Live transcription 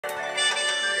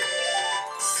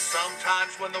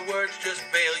Sometimes when the words just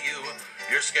fail you,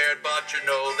 you're scared but you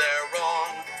know they're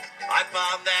wrong. I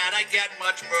found that I get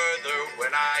much further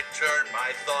when I turn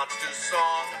my thoughts to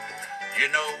song. You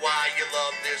know why you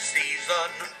love this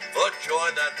season, the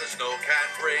joy that the snow can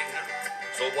bring.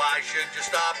 So why should you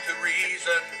stop to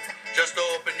reason? Just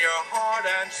open your heart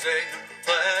and sing.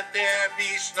 Let there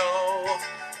be snow,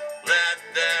 let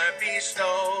there be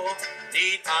snow.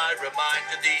 Need I remind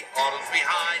you the autumn's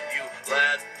behind you,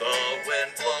 let the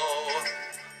wind blow.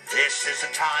 This is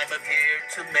a time of year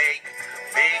to make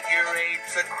figure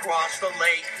eights across the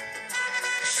lake.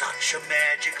 Such a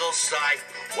magical sight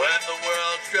when the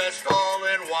world's dressed all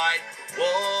in white.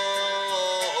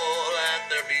 Whoa, let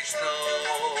there be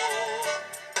snow.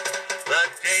 The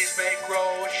days may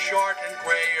grow short and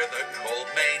grayer, the cold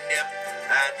may nip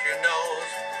at your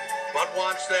nose. But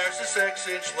once there's a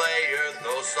 6-inch layer,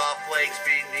 those soft flakes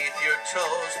beneath your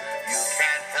toes, you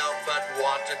can't help but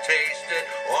want to taste it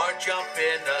or jump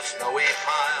in a snowy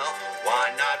pile.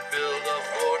 Why not build a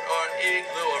fort or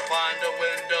igloo or find a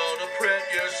window to print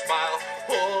your smile?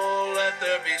 Oh, let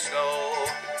there be snow,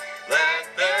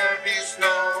 let there be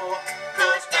snow.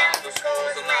 Goes down the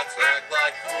snows and let's act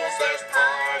like fools, there's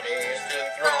parties to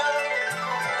throw.